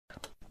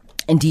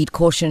Indeed,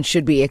 caution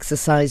should be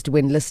exercised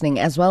when listening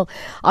as well.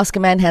 Ask a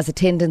Man has a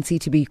tendency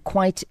to be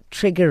quite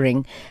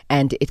triggering,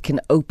 and it can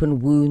open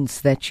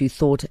wounds that you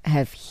thought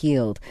have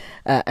healed.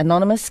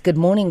 Anonymous, good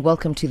morning.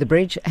 Welcome to The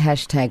Bridge.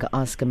 Hashtag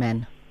Ask a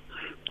Man.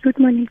 Good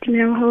morning,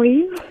 Janelle. How are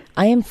you?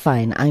 I am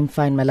fine. I'm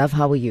fine, my love.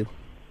 How are you?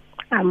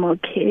 I'm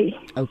okay.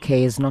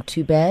 Okay is not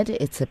too bad.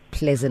 It's a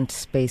pleasant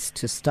space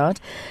to start.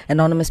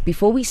 Anonymous,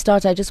 before we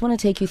start, I just want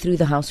to take you through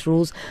the house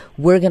rules.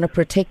 We're going to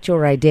protect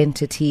your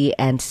identity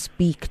and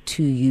speak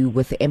to you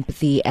with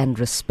empathy and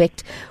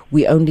respect.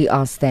 We only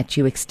ask that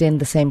you extend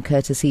the same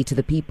courtesy to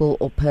the people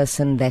or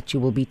person that you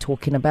will be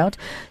talking about.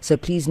 So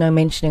please, no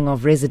mentioning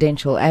of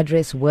residential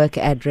address, work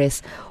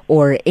address,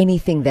 or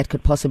anything that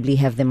could possibly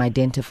have them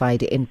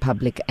identified in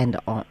public and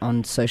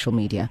on social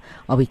media.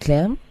 Are we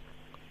clear?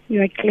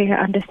 You are clear.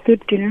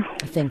 Understood,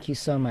 Thank you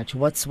so much.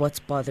 What's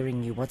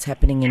bothering you? What's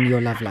happening in your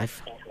love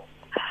life?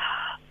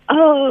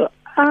 Oh,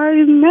 I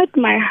met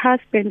my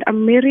husband.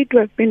 I'm married.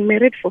 We've been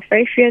married for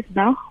 5 years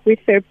now with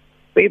a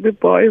baby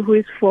boy who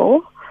is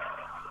 4.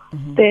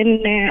 Mm-hmm.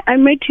 Then I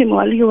met him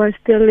while he was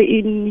still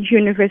in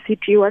university.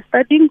 He was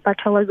studying, but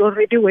I was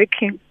already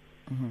working.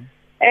 Mm-hmm.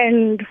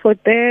 And for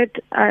that,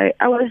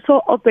 I was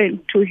so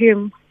open to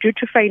him due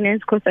to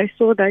finance because I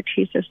saw that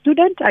he's a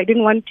student. I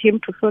didn't want him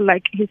to feel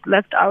like he's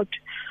left out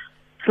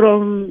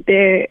from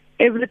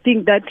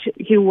everything that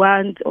he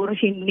wants or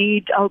he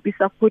needs. I'll be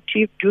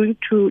supportive due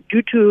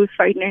to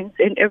finance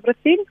and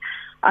everything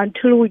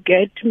until we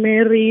get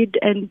married.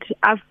 And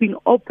I've been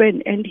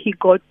open, and he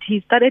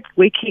started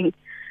working.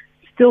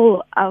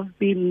 Still,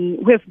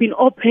 we've been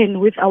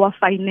open with our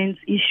finance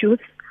issues.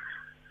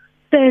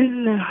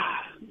 Then,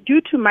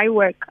 due to my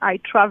work, I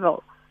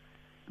travel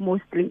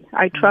mostly.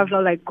 I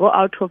travel, like go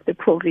out of the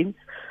province.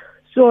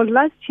 So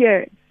last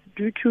year,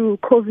 due to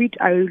COVID,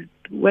 I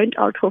went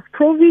out of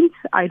province.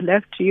 I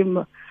left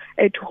him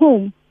at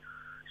home.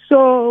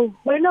 So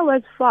when I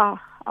was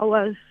far, I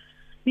was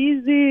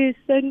busy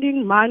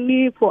sending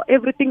money for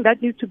everything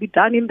that needs to be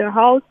done in the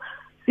house.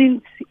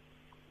 Since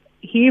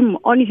him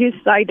on his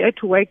side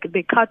at work,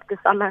 they cut the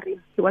salary.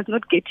 He was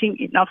not getting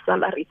enough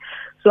salary.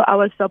 So I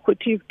was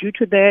supportive due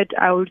to that.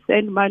 I would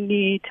send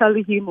money, tell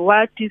him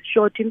what is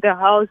short in the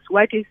house,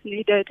 what is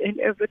needed and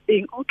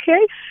everything.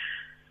 Okay.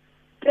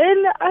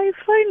 Then I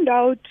find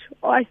out,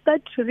 or I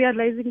start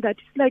realizing that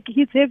it's like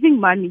he's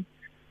having money,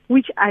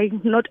 which I'm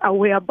not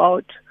aware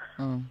about.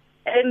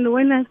 And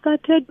when I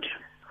started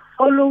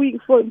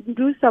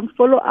do some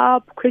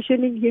follow-up,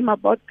 questioning him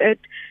about that,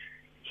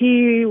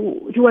 he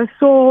was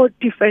so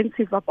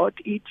defensive about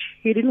it.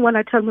 He didn't want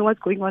to tell me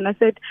what's going on. I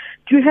said,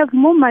 do you have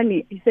more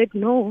money? He said,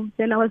 no.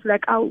 Then I was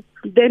like, oh,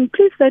 then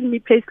please send me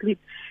payslip.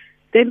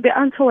 Then the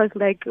answer was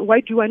like,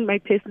 why do you want my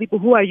payslip?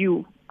 Who are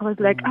you? I was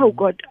like, oh,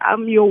 God,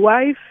 I'm your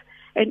wife.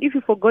 And if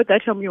you forgot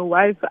that I'm your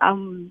wife,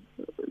 I'm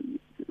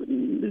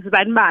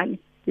man,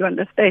 you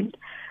understand?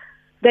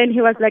 Then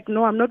he was like,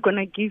 no, I'm not going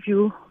to give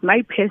you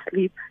my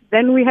payslip.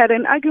 Then we had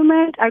an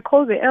argument. I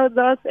called the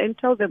elders and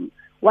tell them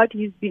what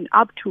he's been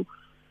up to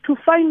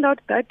find out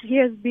that he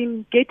has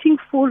been getting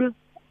full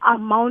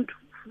amount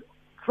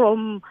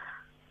from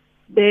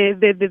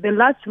the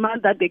last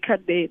month that they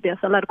cut their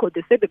salary, because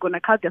they said they're going to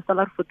cut their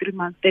salary for 3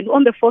 months. Then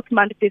on the 4th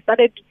month, they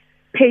started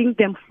paying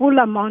them full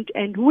amount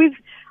and with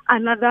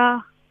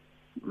another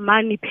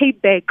money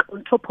paid back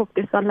on top of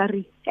the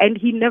salary, and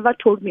he never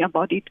told me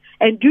about it.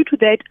 And due to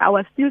that, I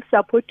was still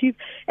supportive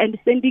and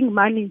sending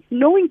money,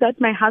 knowing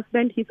that my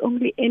husband is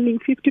only earning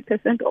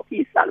 50% of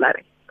his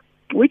salary,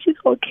 which is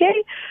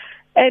okay.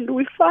 And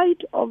we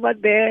fight over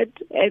that,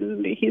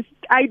 and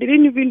I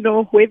didn't even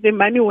know where the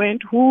money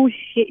went, who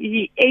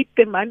he ate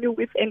the money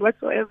with and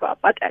whatsoever,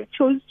 but I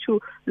chose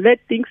to let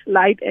things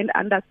slide and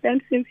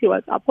understand since he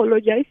was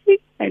apologizing,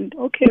 and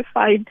okay,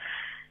 fine.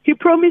 He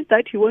promised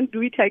that he won't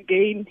do it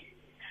again.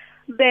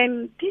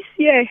 Then this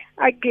year,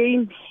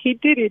 again, he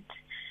did it.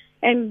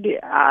 And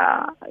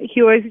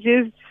he was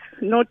just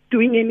not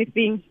doing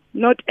anything,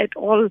 not at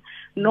all,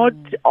 not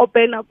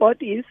open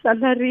about his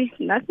salary,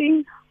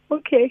 nothing.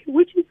 Okay,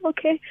 which is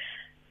okay.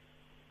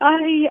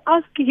 I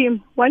asked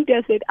him one day,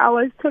 I said,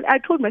 I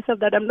told myself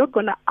that I'm not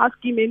going to ask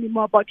him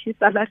anymore about his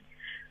salary.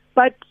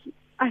 But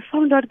I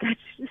found out that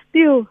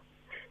still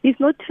he's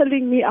not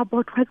telling me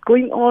about what's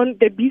going on,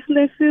 the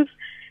businesses,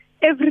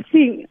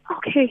 everything.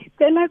 Okay,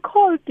 then I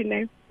called and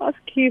I asked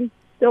him,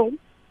 so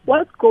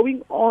what's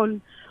going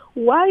on?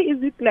 Why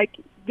is it like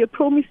the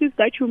promises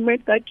that you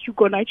made that you're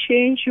going to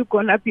change, you're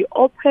going to be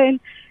open,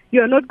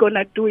 you're not going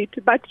to do it,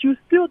 but you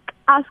still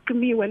ask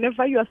me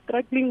whenever you are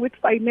struggling with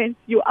finance.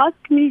 You ask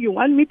me, you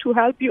want me to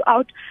help you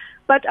out,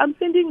 but I'm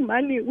sending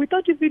money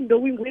without even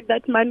knowing where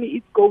that money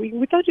is going,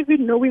 without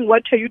even knowing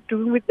what are you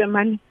doing with the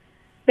money.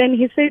 Then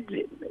he said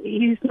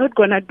he's not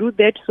going to do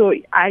that, so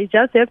I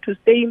just have to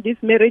stay in this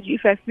marriage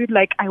if I feel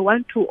like I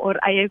want to, or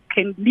I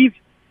can leave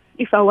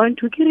if I want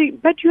to.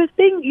 But you are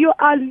saying you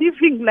are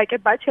living like a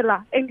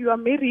bachelor and you are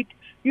married.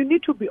 You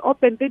need to be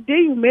open. The day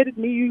you married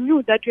me, you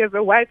knew that you have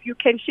a wife. You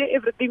can share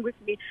everything with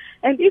me.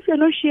 And if you're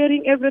not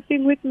sharing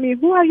everything with me,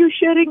 who are you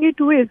sharing it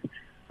with?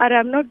 And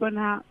I'm not going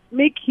to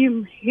make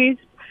him his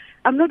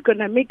I'm not going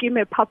to make him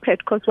a puppet,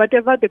 because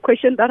whatever the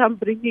question that I'm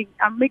bringing,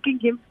 I'm making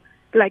him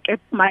like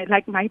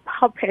my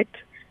puppet.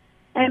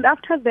 And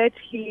after that,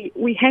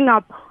 we hang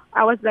up.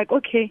 I was like,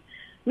 okay,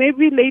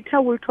 maybe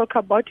later we'll talk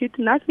about it.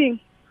 Nothing.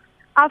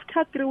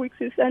 After 3 weeks,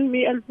 he sent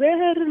me a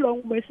very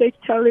long message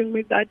telling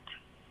me that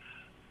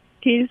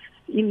he's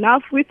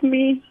enough with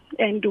me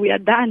and we are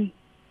done.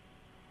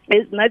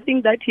 There's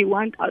nothing that he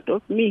wants out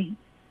of me.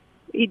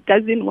 He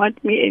doesn't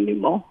want me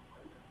anymore.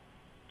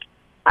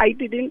 I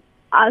didn't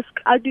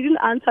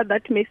answer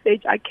that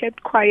message. I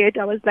kept quiet.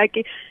 I was like,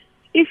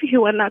 if he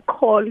wanna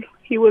call,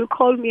 he will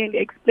call me and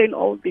explain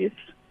all this.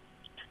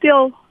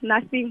 Still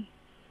nothing.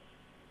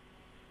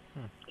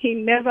 He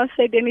never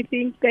said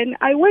anything. Then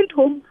I went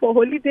home for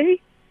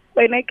holiday.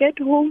 When I get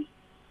home,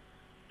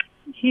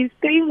 he's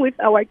staying with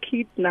our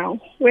kid now.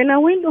 When I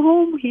went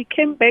home, he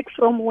came back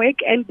from work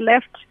and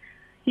left.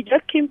 He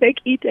just came back,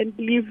 eat and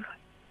leave,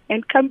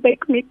 and come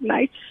back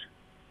midnight.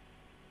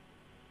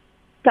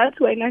 That's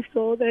when I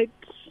saw that.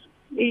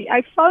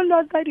 I found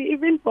out that he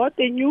even bought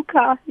a new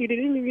car. He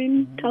didn't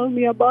even tell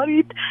me about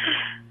it.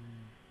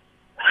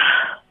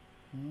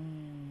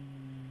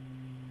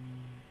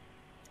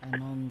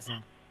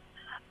 Anonza.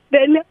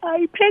 Then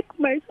I packed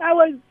I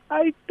was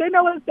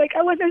like,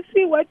 I want to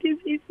see what is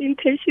his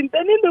intention.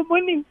 Then in the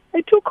morning, I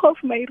took off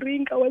my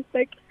ring. I was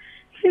like,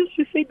 since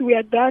you said we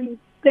are done,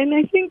 then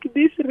I think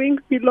this ring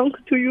belongs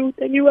to you.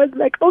 Then he was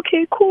like,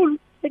 okay, cool.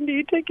 And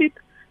he took it.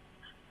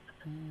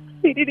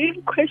 He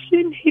didn't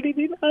question. He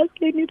didn't ask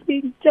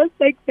anything. Just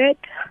like that.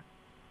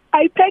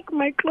 I packed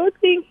my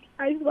clothing.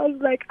 I was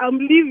like, I'm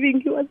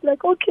leaving. He was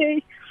like,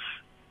 okay.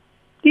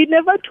 He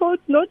never told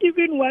not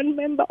even one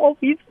member of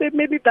his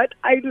family that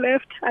I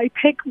left. I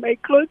packed my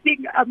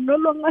clothing. I'm no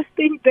longer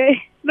staying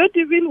there. Not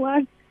even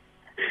one.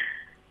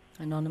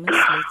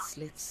 Anonymous,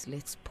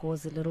 let's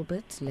pause a little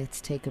bit.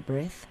 Let's take a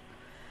breath.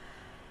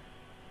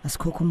 As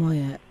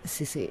Kokomoya,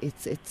 Sisi,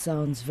 it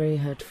sounds very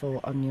hurtful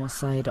on your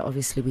side.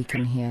 Obviously, we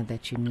can hear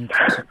that you need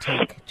to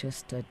take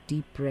just a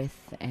deep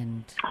breath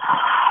and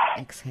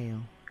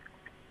exhale.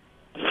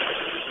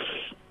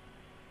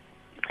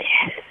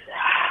 Yes.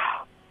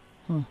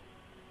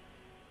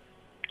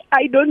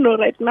 I don't know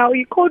right now.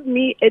 He called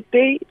me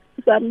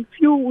some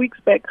few weeks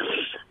back,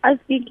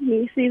 asking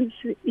me, since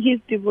he's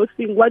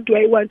divorcing, what do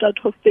I want out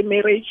of the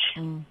marriage?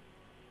 And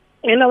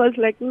I was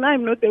like, no,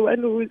 I'm not the one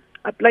who is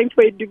applying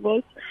for a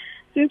divorce.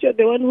 Since you're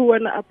the one who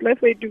want to apply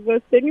for a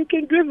divorce, then you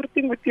can do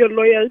everything with your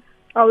lawyers.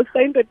 I'll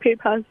sign the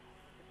papers.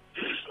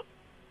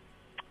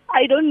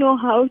 I don't know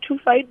how to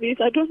fight this.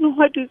 I don't know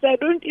what to say. I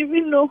don't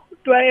even know.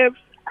 Do I have...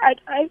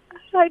 I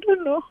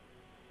don't know.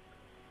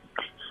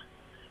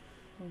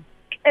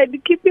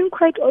 And keeping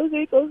quiet also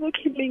is also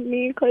killing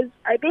me, because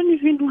I don't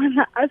even want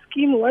to ask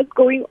him what's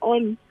going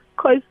on,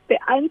 because the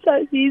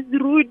answer is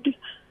rude.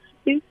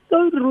 He's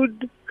so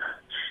rude.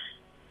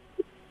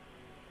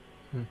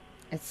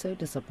 It's so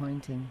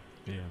disappointing.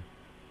 Yeah.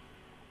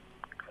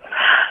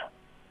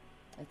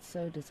 It's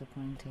so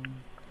disappointing.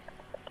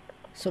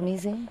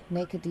 Somizi,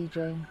 Naked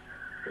DJ.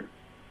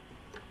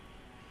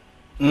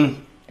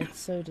 It's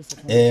so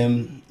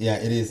disappointing. Yeah,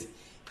 it is.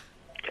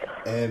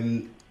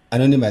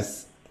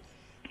 Anonymous.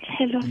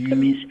 Hello,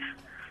 Somizi.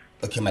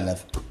 Okay, my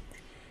love.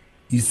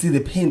 You see,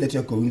 the pain that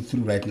you're going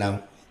through right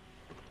now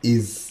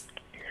is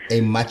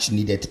a much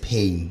needed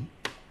pain.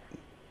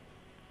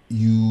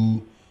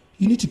 You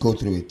need to go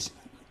through it.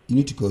 You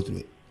need to go through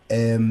it.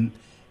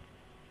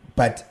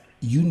 But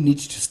you need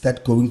to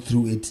start going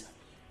through it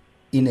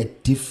in a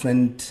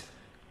different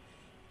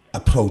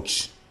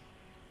approach.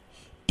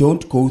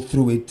 Don't go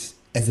through it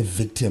as a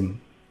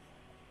victim.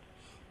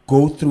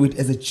 Go through it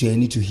as a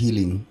journey to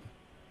healing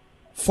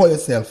for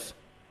yourself.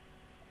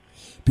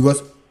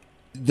 Because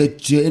the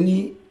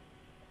journey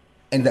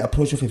and the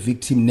approach of a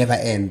victim never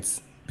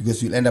ends,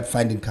 because you'll end up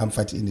finding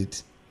comfort in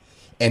it.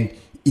 And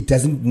it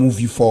doesn't move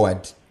you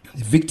forward.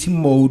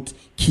 Victim mode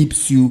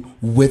keeps you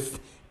with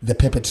the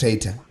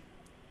perpetrator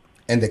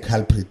and the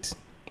culprit,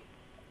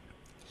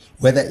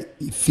 whether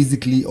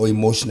physically or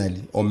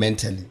emotionally or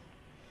mentally.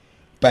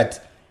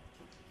 But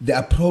the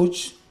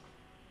approach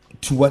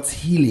towards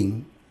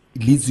healing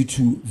leads you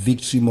to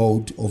victory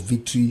mode or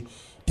victory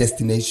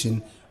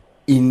destination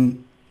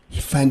in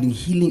finding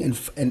healing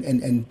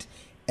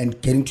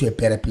and getting to a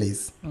better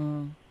place.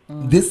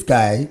 This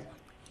guy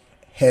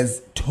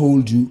has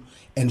told you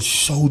and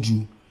showed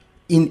you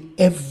in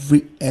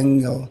every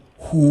angle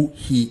who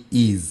he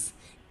is.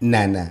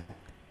 Nana,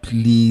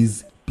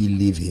 please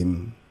believe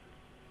him.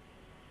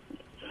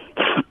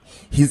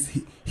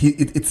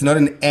 It's not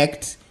an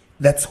act.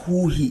 That's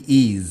who he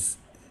is.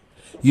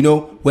 You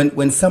know,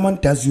 when someone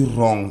does you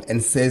wrong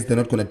and says they're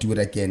not going to do it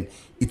again,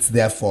 it's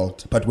their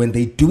fault. But when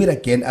they do it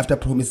again after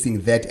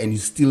promising that and you're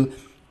still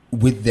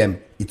with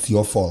them, it's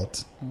your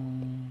fault.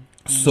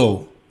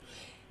 So,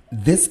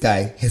 this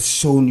guy has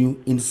shown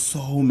you in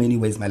so many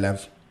ways, my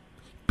love.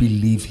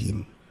 Believe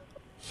him.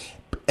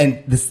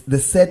 And the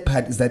sad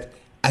part is that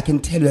I can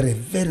tell you're a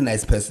very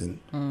nice person.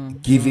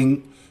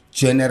 Giving,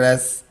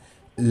 generous,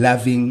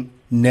 loving,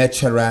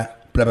 nurturer,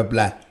 blah, blah,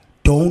 blah.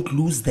 Don't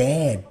lose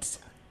that.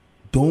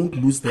 Don't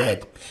lose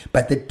that.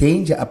 But the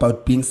danger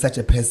about being such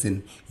a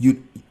person,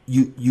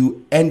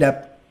 you end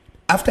up,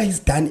 after he's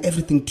done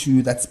everything to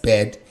you that's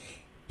bad,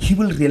 he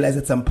will realize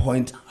at some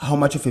point how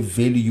much of a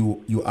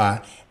value you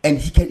are, and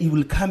he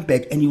will come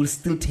back and you will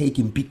still take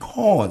him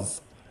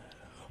because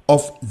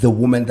of the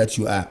woman that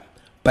you are.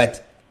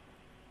 But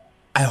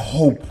I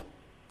hope,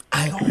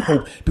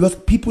 because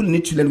people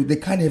need to learn, they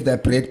can't have their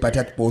bread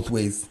buttered both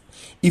ways.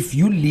 If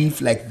you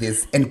live like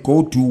this and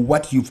go do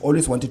what you've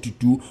always wanted to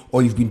do,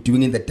 or you've been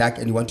doing in the dark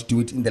and you want to do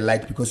it in the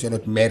light because you're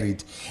not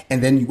married,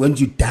 and then when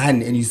you're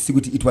done and you see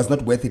it was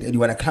not worth it and you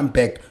want to come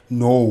back,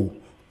 no.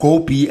 Go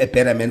be a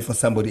better man for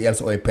somebody else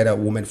or a better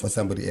woman for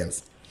somebody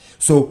else.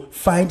 So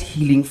find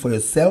healing for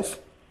yourself,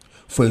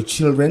 for your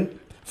children.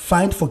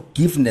 Find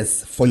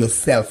forgiveness for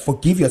yourself.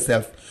 Forgive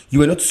yourself. You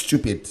were not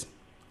stupid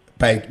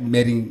by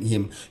marrying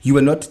him. You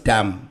were not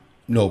dumb.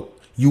 No.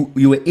 You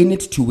were in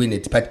it to win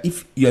it. But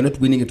if you're not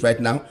winning it right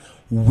now,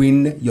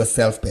 win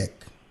yourself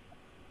back.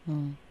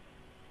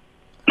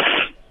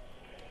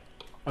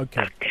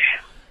 Okay.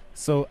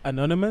 So,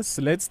 Anonymous,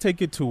 let's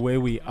take it to where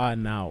we are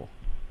now.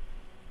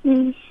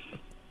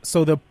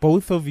 So the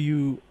both of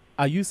you,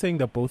 are you saying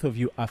that both of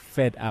you are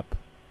fed up?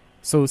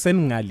 So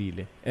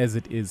sengalile as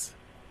it is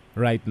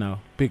right now,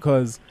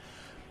 because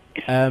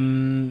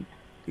and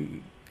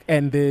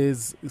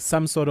there's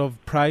some sort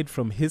of pride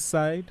from his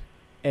side,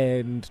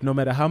 and no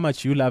matter how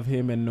much you love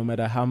him and no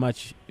matter how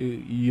much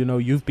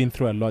you've been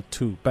through a lot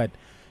too, but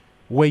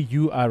where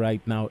you are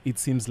right now, it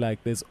seems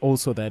like there's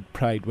also that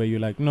pride where you're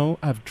like, no,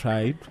 I've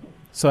tried,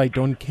 so I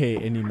don't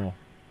care anymore.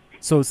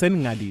 So,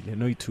 sengalile,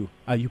 no too.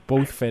 Are you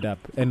both fed up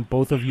and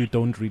both of you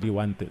don't really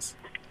want this?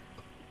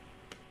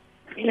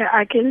 Yeah,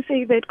 I can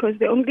say that because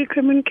the only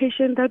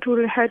communication that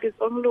we had is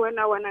only when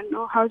I want to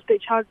know how's the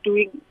child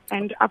doing.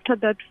 And after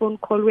that phone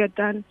call, we are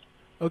done.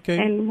 Okay.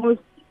 And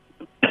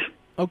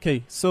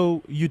okay,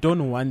 so you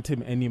don't want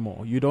him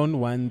anymore. You don't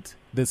want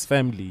this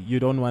family. You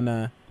don't want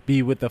to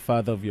be with the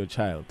father of your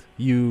child.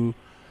 You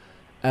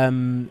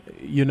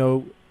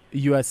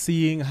you are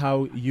seeing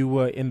how you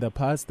were in the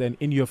past, and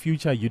in your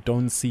future, you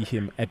don't see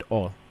him at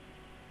all.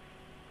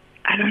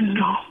 I don't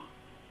know.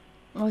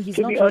 Well, he's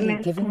not really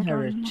giving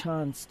her a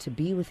chance to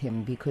be with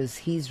him because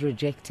he's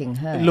rejecting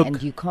her. Look,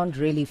 and you can't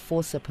really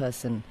force a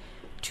person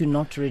to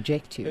not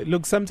reject you.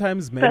 Look,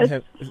 sometimes men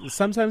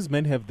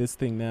have this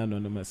thing now,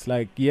 Anonymous.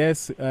 Like,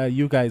 yes,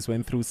 you guys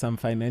went through some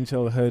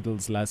financial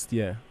hurdles last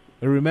year.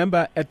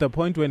 Remember, at the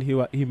point when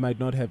he might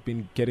not have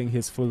been getting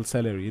his full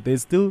salary,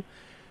 there's still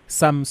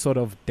some sort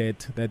of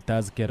debt that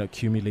does get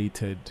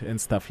accumulated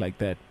and stuff like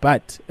that.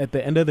 But at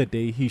the end of the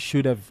day, he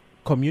should have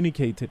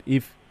communicated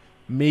if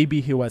maybe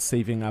he was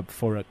saving up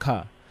for a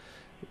car.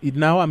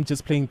 Now I'm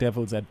just playing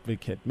devil's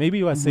advocate. Maybe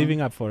he was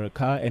saving up for a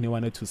car and he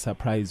wanted to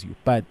surprise you.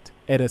 But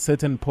at a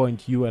certain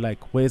point, you were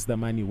like, where's the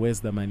money? Where's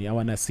the money? I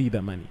want to see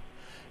the money.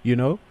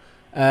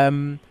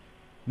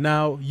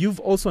 Now, you've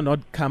also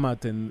not come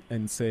out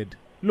and said,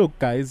 look,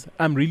 guys,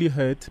 I'm really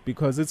hurt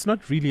because it's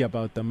not really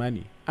about the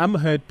money. I'm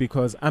hurt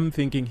because I'm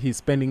thinking he's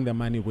spending the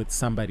money with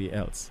somebody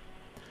else.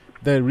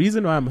 The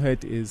reason why I'm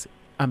hurt is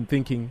I'm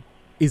thinking,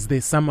 is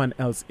there someone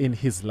else in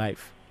his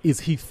life?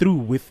 Is he through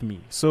with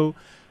me? So,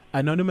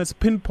 Anonymous,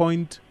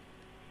 pinpoint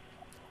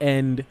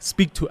and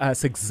speak to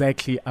us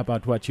exactly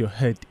about what your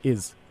hurt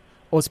is.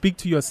 Or speak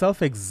to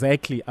yourself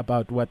exactly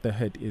about what the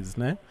hurt is.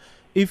 Nah?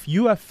 If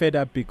you are fed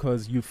up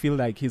because you feel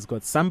like he's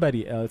got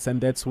somebody else,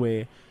 and that's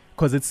where,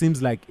 because it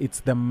seems like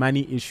it's the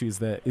money issue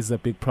that is a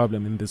big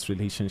problem in this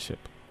relationship,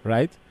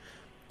 right?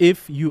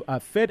 If you are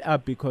fed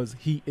up because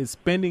he is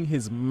spending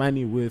his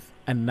money with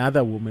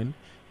another woman,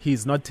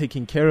 he's not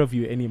taking care of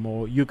you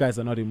anymore, you guys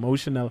are not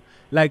emotional,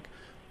 like,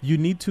 you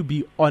need to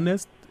be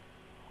honest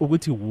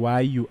with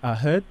why you are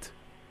hurt,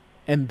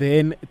 and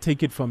then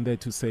take it from there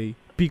to say,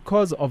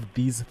 because of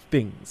these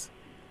things,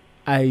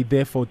 I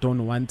therefore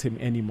don't want him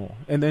anymore.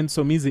 And then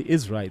Somizi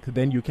is right.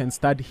 Then you can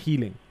start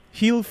healing.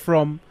 Heal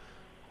from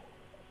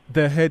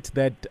the hurt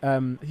that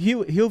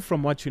heal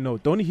from what you know.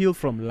 Don't heal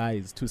from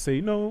lies to say,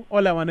 no,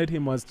 all I wanted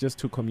him was just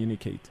to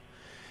communicate.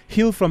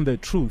 Heal from the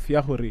truth.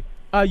 Yahori,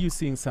 are you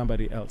seeing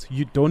somebody else?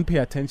 You don't pay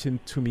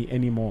attention to me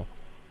anymore.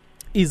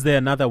 Is there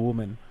another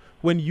woman?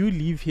 When you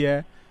leave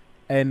here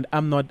and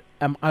I'm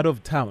out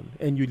of town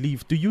and you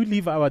leave, do you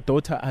leave our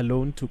daughter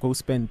alone to go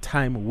spend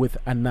time with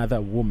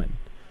another woman?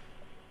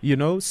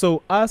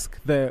 So ask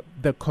the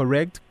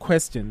correct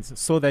questions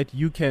so that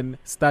you can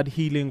start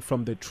healing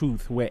from the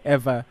truth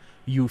wherever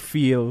you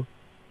feel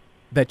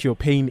that your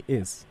pain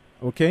is.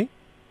 Okay?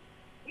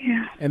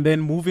 Yeah. And then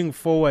moving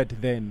forward,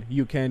 then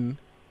you can,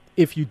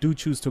 if you do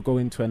choose to go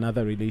into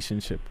another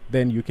relationship,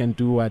 then you can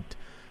do what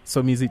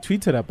Somizi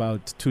tweeted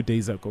about 2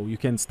 days ago. You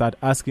can start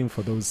asking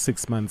for those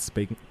 6 months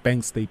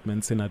bank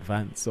statements in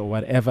advance or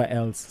whatever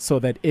else, so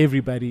that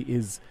everybody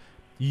is,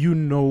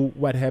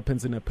 what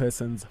happens in a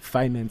person's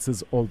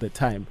finances all the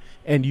time,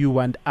 and you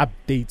want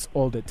updates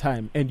all the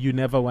time, and you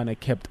never want to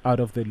kept out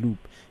of the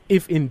loop.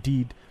 If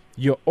indeed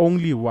your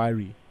only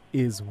worry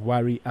is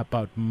worry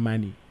about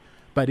money.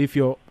 But if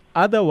your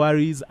other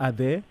worries are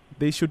there,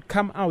 they should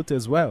come out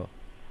as well.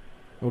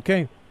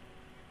 Okay?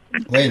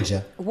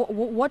 Wenja.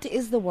 What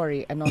is the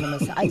worry,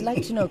 Anonymous? I'd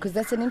like to know, because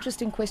that's an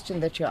interesting question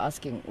that you're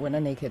asking when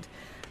I'm naked.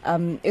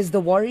 Is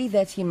the worry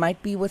that he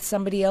might be with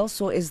somebody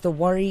else, or is the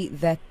worry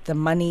that the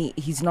money,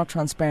 he's not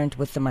transparent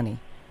with the money?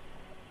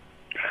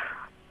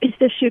 It's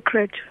the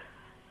secret.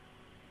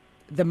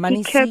 The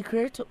money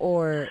secret,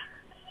 or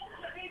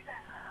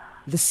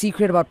the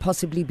secret about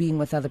possibly being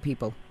with other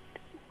people?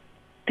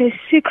 The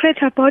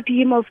secret about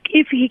him, of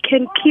if he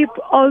can keep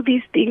all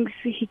these things,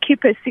 he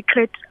keep a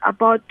secret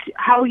about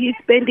how he's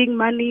spending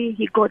money.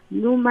 He got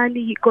new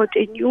money. He got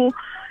a new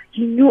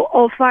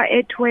offer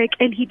at work,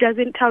 and he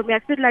doesn't tell me. I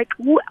feel like,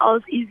 who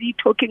else is he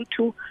talking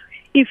to?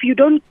 If you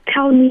don't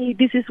tell me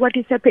this is what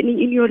is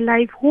happening in your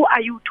life, who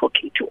are you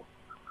talking to?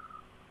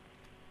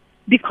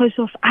 Because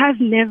I've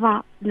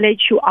never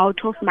let you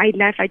out of my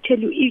life. I tell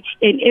you each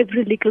and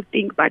every little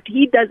thing, but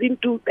he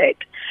doesn't do that.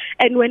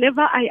 And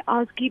whenever I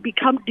ask, he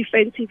becomes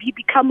defensive. He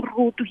becomes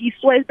rude. He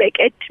swears back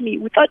at me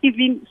without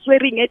even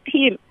swearing at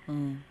him.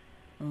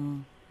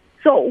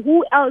 So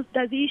who else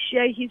does he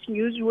share his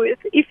news with?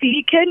 If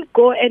he can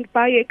go and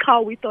buy a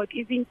car without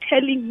even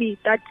telling me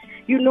that,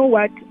 you know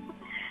what?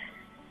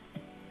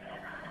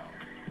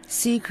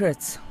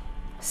 Secrets.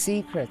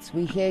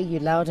 We hear you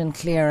loud and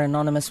clear,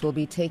 Anonymous. We'll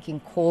be taking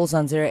calls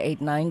on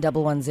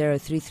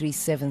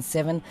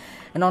 089-110-3377.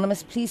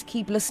 Anonymous, please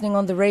keep listening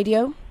on the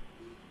radio.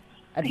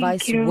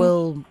 Advice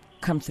will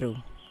come through,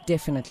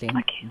 definitely.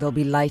 Okay. There'll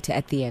be light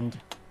at the end.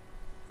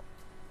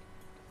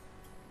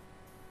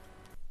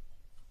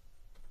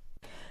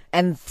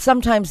 And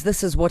sometimes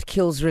this is what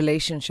kills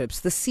relationships,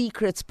 the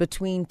secrets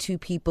between two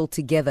people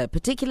together,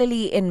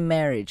 particularly in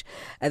marriage.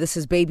 This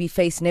is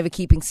Babyface, Never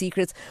Keeping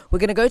Secrets. We're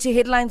going to go to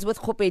headlines with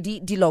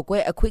Khopedi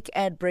Dilokwe, a quick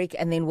ad break,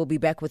 and then we'll be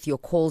back with your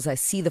calls. I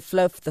see the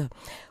flow of the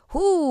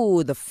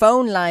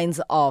phone lines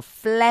are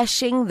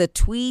flashing, the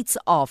tweets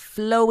are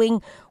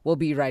flowing. We'll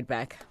be right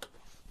back.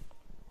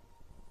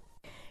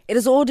 It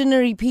is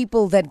ordinary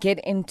people that get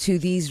into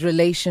these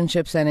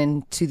relationships and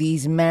into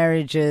these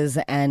marriages,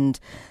 and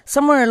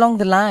somewhere along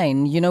the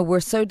line, we're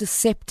so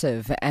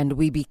deceptive and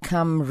we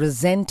become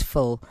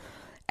resentful,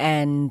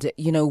 and,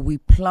 we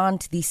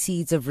plant these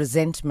seeds of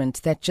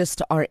resentment that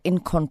just are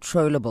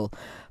incontrollable.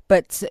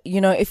 But,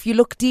 if you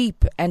look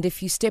deep and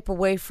if you step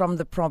away from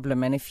the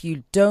problem, and if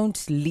you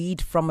don't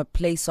lead from a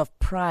place of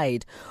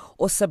pride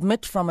or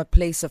submit from a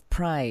place of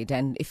pride,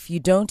 and if you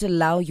don't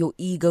allow your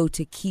ego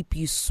to keep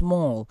you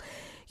small,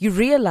 you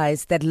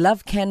realize that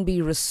love can be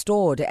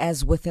restored,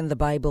 as within the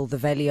Bible, the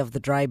valley of the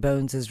dry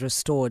bones is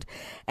restored.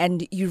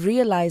 And you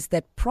realize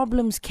that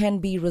problems can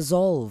be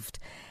resolved.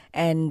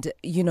 And,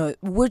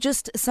 we're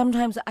just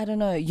sometimes, I don't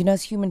know,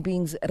 as human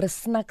beings,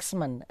 resnaks.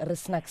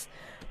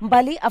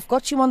 Mbali, I've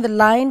got you on the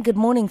line. Good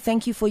morning.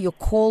 Thank you for your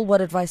call.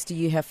 What advice do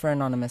you have for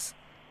Anonymous?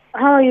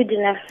 How are you,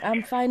 Dina?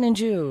 I'm fine, and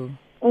you?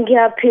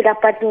 Ngiyaphila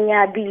but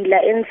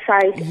ngiyabila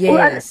inside.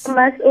 Yes.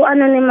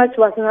 Anonymous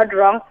was not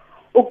wrong.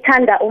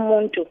 Ukuthanda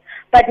umuntu.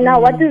 But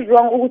now what is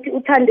wrong ukuthi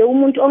uthande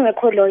umuntu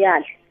ongekho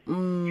loyal.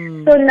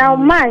 So now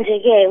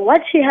manje ke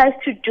what she has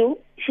to do,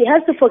 she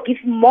has to forgive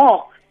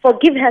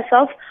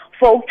herself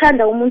for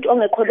ukuthanda umuntu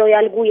ongekho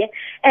loyal kuye,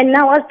 and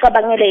now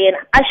azicabangele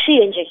yena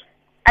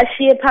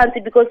ashiye phansi,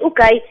 because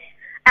uguy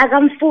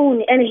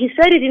akamfuni, and he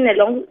said it in a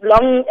long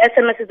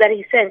SMS that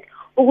he sent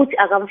ukuthi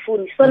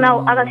akamfuni. So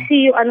now akasiyo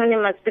you,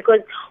 Anonymous,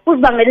 because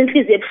uzibangela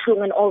inhliziyo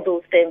ebuhlungu and all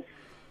those things.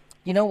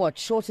 You know what?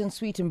 Short and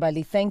sweet,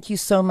 Mbali. Thank you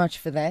so much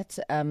for that.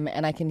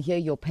 And I can hear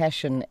your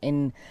passion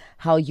in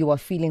how you are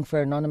feeling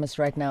for Anonymous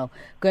right now.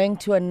 Going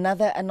to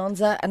another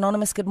Anonza.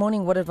 Anonymous, good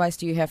morning. What advice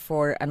do you have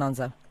for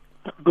Anonza?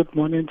 Good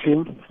morning,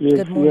 Jim. Yes,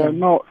 good morning.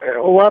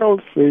 What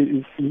I'll say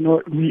is,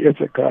 we as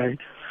a guy,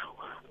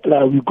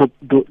 we got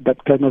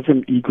that kind of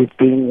an ego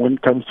thing when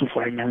it comes to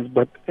finance.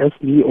 But as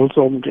me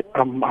also,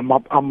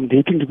 I'm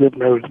dating to get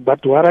married.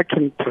 But what I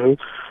can tell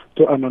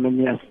to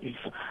Anonymous is,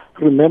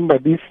 remember,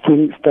 this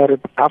thing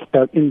started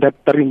after, in that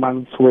 3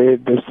 months where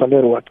the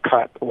salary was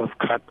cut.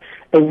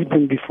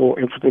 Everything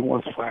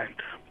was fine.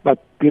 But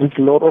there is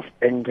a lot of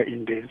anger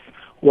in this,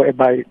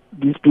 whereby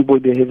these people,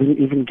 they haven't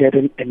even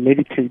gotten a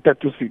mediator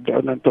to sit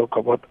down and talk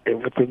about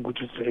everything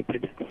which is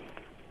happening.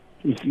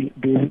 You see,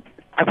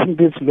 I think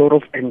there's a lot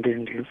of anger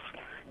in this.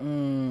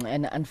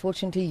 And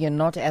unfortunately, you're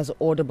not as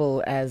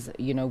audible as,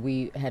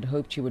 we had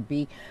hoped you would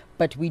be.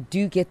 But we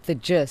do get the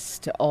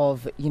gist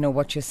of,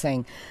 what you're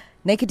saying.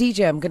 Naked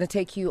DJ, I'm going to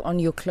take you on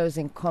your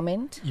closing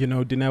comment.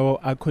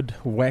 Dineo, I could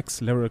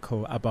wax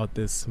lyrical about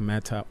this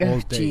matter all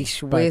day.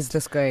 Geesh, where's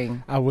this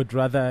going? I would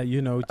rather,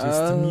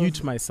 just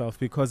mute myself,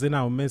 because in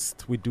our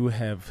midst, we do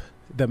have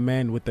the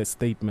man with the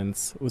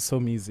statements,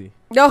 Usomizi.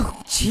 Oh,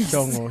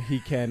 jeez. He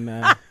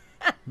can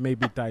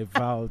maybe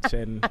divulge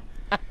and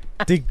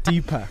dig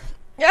deeper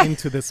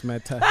into this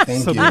matter.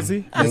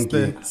 Somizi, that's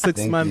the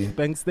 6-month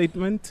bank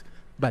statement.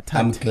 But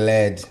I'm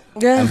glad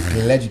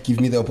you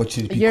give me the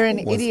opportunity. You're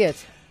an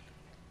idiot.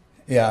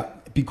 Yeah,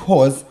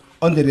 because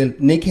on the real,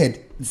 naked,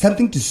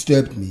 something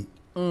disturbed me,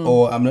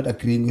 or I'm not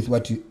agreeing with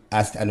what you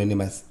asked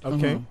Anonymous.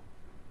 Okay.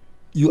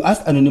 You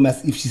asked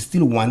Anonymous if she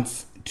still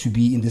wants to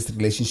be in this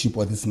relationship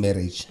or this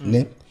marriage.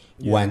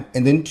 One.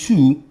 And then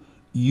 2,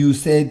 you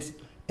said,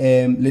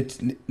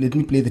 let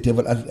me play the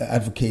devil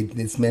advocate.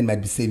 This man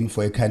might be saving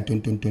for a kind.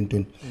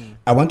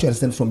 I want to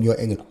understand from your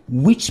angle,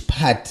 which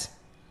part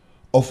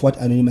of what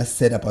Anonymous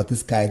said about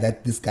this guy,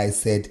 that this guy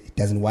said he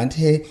doesn't want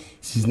her,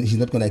 he's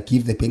not going to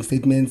give the bank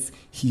statements,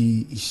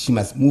 she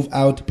must move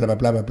out, blah, blah,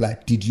 blah, blah, blah,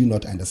 did you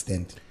not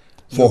understand?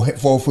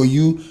 For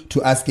you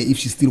to ask her if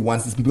she still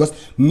wants this, because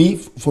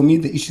for me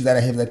the issue that I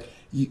have, that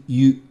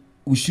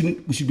we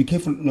should be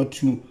careful not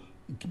to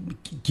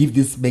give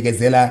this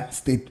Begazela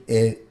state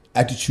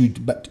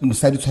attitude, but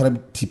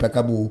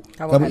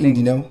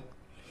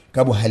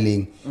Kabo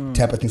Haleng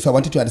type of thing. So I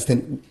wanted to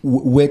understand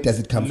where does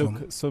it come from?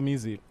 Look,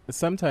 Somizi,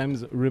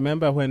 sometimes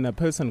remember when a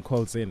person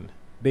calls in,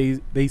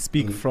 they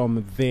speak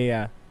from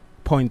their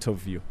point of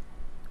view.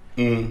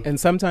 And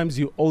sometimes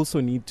you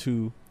also need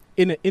to,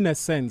 in a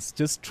sense,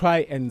 just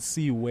try and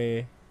see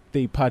where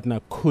their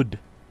partner could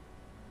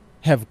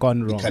have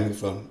gone wrong. Coming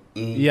from.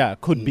 Yeah,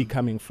 could be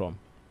coming from.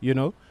 You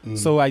know?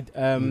 So I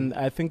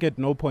think at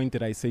no point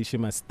did I say she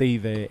must stay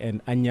there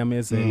and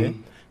anyamezele.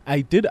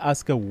 I did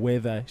ask her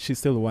whether she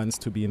still wants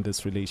to be in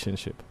this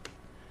relationship,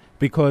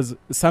 because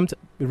some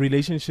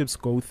relationships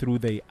go through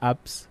their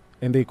ups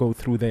and they go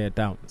through their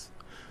downs.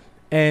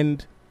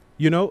 And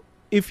you know,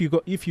 if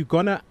you're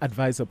gonna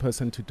advise a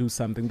person to do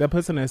something, the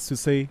person has to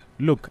say,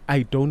 look,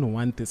 I don't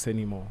want this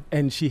anymore.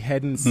 And she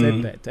hadn't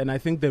said that. And I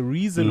think the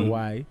reason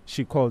why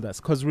she called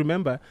us, because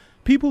remember,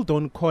 people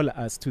don't call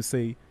us to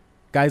say,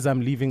 guys,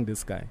 I'm leaving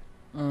this guy.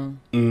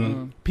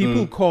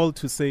 People call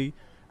to say,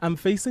 I'm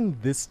facing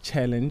this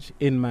challenge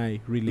in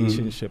my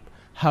relationship.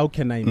 How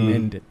can I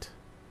mend it?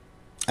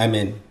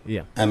 Amen.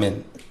 Yeah.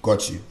 Amen.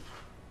 Got you.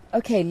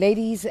 Okay,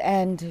 ladies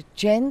and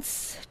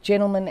gents,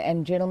 gentlemen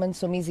and gentlemen,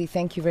 Somizi,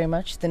 thank you very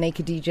much. The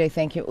Naked DJ,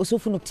 thank you. Now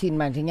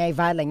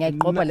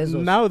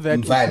that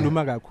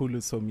ukhuluma kakhulu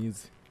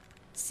Somizi.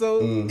 So,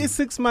 a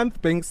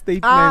 6-month bank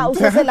statement.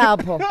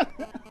 Usaselapho.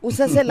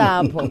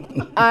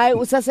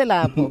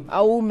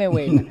 Awume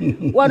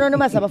wena.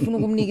 Wanonoma sabafuna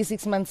ukumnika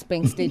 6 months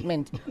bank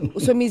statement.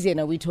 Usomizi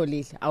yena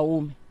uyitholile.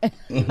 Awume.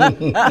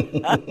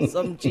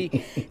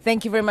 Somji.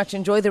 Thank you very much.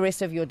 Enjoy the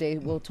rest of your day.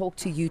 We'll talk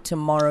to you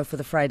tomorrow for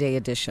the Friday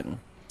edition.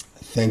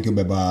 Thank you.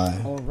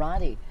 Bye-bye.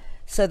 Alrighty.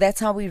 So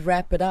that's how we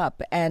wrap it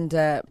up. And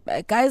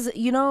guys,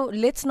 you know,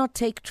 let's not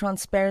take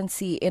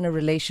transparency in a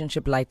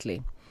relationship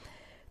lightly.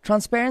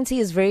 Transparency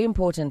is very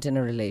important in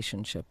a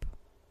relationship,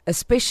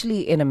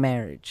 especially in a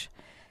marriage.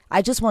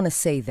 I just want to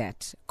say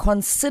that.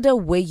 Consider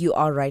where you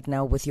are right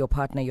now with your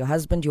partner, your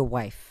husband, your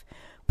wife,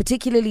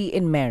 particularly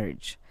in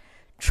marriage.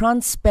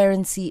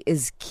 Transparency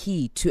is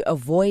key to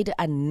avoid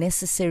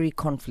unnecessary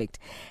conflict.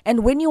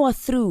 And when you are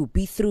through,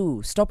 be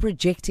through. Stop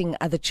rejecting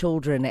other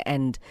children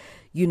and,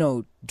 you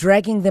know,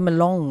 dragging them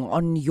along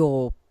on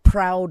your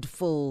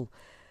proudful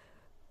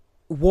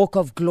walk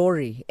of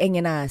glory.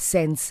 Engena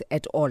sense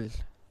at all.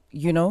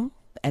 You know,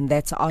 and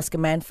that's Ask a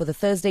Man for the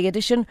Thursday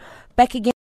edition. Back again.